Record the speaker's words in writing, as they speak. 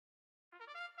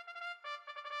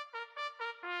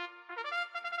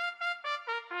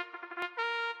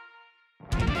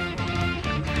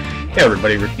Hey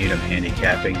everybody, Rick Needham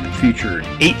handicapping the featured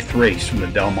 8th race from the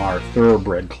Del Mar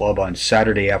Thoroughbred Club on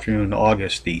Saturday afternoon,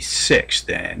 August the 6th,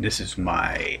 and this is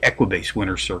my Equibase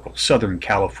Winner's Circle Southern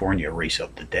California race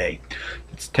of the day.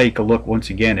 Let's take a look once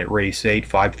again at race 8,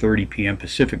 5:30 p.m.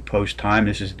 Pacific Post time.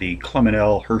 This is the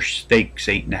Clement Hirsch Stakes,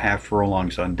 8.5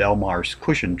 furlongs on Del Mar's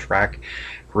cushion track.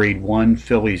 Grade 1,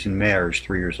 fillies and mares,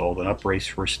 3 years old and up. Race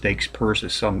for stakes purse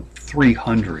is some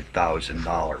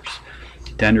 $300,000.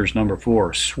 Contenders: number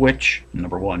 4, Switch,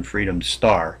 number 1, Freedom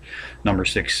Star, number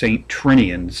 6, St.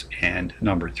 Trinians, and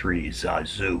number 3,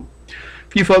 Zazu.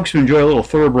 For you folks who enjoy a little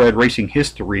thoroughbred racing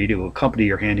history to accompany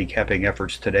your handicapping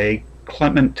efforts today,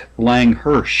 Clement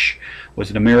Hirsch was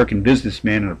an American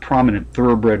businessman and a prominent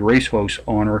thoroughbred racehorse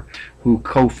owner who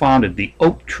co-founded the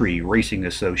Oak Tree Racing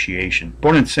Association.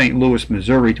 Born in St. Louis,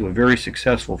 Missouri, to a very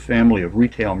successful family of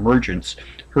retail merchants,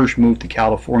 Hirsch moved to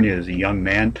California as a young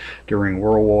man. During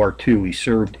World War II, he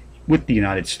served with the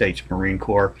United States Marine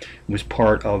Corps and was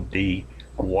part of the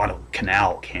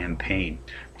Guadalcanal campaign.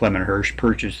 Clement Hirsch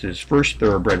purchased his first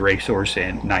thoroughbred racehorse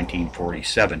in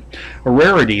 1947. A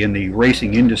rarity in the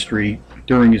racing industry,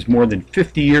 during his more than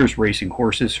 50 years racing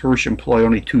horses, Hirsch employed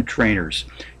only 2 trainers.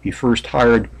 He first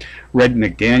hired Red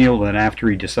McDaniel, and after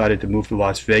he decided to move to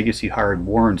Las Vegas, he hired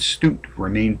Warren Stute, who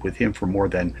remained with him for more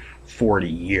than 40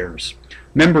 years.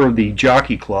 Member of the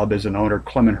Jockey Club as an owner,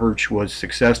 Clement Hirsch was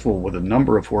successful with a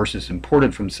number of horses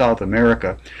imported from South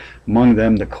America, among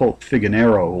them the colt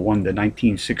Figueroa, who won the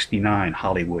 1969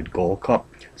 Hollywood Gold Cup,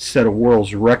 set a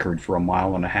world's record for a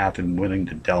 1.5 miles in winning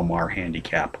the Del Mar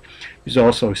Handicap. He was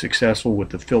also successful with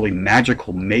the filly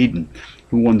Magical Maiden,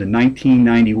 who won the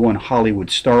 1991 Hollywood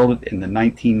Starlet and the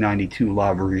 1992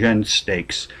 La Virgin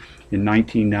Stakes. In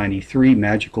 1993,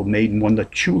 Magical Maiden won the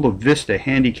Chula Vista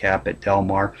Handicap at Del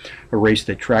Mar, a race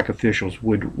that track officials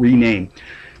would rename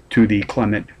to the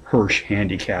Clement Hirsch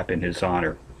Handicap in his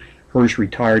honor. Hirsch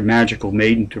retired Magical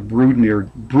Maiden to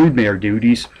broodmare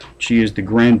duties. She is the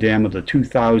grand dam of the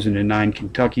 2009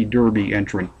 Kentucky Derby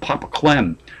entrant Papa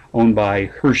Clem, owned by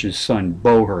Hirsch's son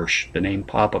Bo Hirsch. The name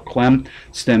Papa Clem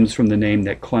stems from the name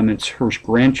that Clement's Hirsch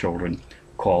grandchildren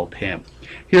called him.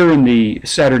 Here in the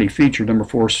Saturday feature, number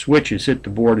 4, Switch, has hit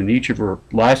the board in each of her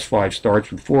last 5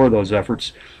 starts, with 4 of those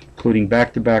efforts, including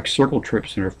back-to-back circle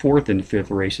trips in her 4th and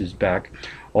 5th races back,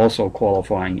 also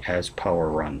qualifying as power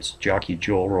runs. Jockey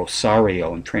Joel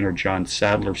Rosario and trainer John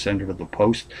Sadler center of the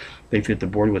post. They've hit the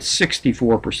board with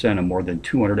 64% of more than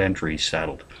 200 entries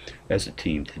saddled as a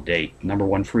team to date. Number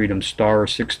 1, Freedom Star,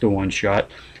 6-to-1 shot.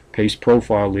 Pace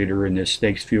profile leader in this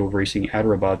stakes field, racing at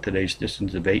or about today's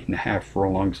distance of 8.5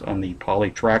 furlongs on the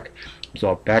poly track. It's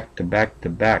off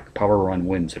back-to-back power run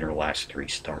wins in her last 3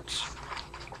 starts.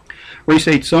 Race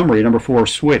 8 summary: number 4,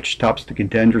 Switch, tops the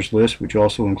contenders list, which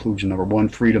also includes number 1,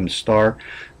 Freedom Star,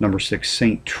 number 6,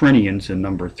 St. Trinians, and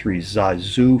number 3,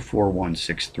 Zazu,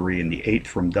 4163 in the 8th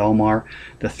from Del Mar,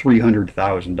 the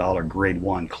 $300,000 Grade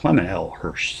 1 Clement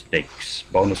Hirsch Stakes.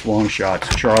 Bonus long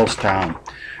shots: Charlestown.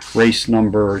 Race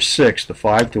number 6, the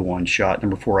 5-to-1 shot.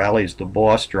 Number 4, Alley is the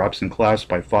Boss, drops in class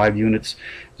by 5 units,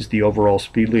 is the overall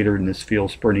speed leader in this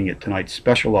field, sprinting at tonight's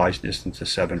specialized distance of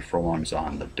 7 furlongs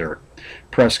on the dirt.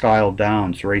 Presque Isle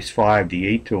Downs, race 5, the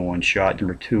 8-to-1 shot.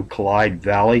 Number 2, Clyde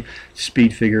Valley,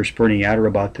 speed figure, sprinting at or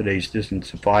about today's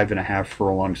distance of 5.5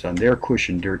 furlongs on their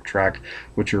cushion dirt track,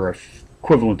 which are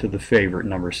equivalent to the favorite,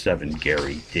 number 7,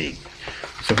 Gary D.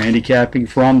 So handicapping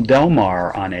from Del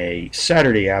Mar on a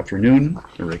Saturday afternoon,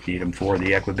 Rick Needham for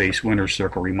the Equibase Winner's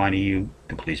Circle, reminding you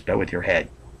to please bet with your head,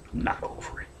 not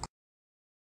over it.